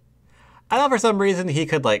 I thought for some reason he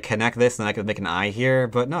could, like, connect this and I could make an eye here,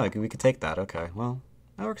 but no, we could take that. Okay, well,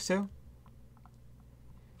 that works too.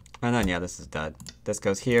 And then, yeah, this is dead. This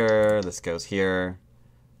goes here, this goes here.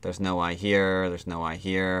 There's no eye here, there's no eye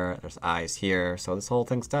here, there's eyes here, so this whole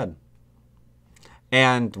thing's dead.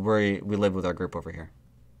 And we live with our group over here.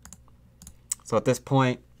 So at this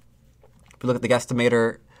point, if we look at the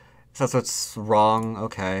guesstimator, so that's what's wrong.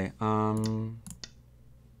 Okay.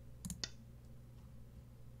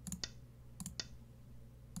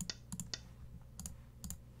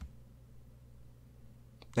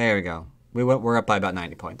 There we go. We're up by about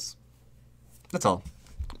 90 points. That's all.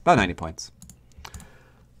 About 90 points.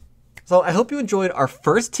 So I hope you enjoyed our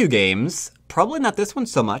first two games. Probably not this one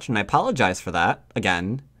so much, and I apologize for that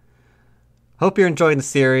again. Hope you're enjoying the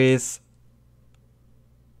series.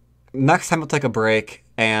 Next time I'll take a break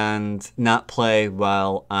and not play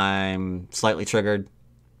while I'm slightly triggered.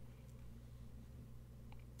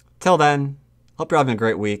 Till then, hope you're having a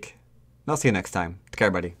great week. And I'll see you next time. Take care,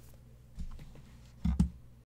 everybody.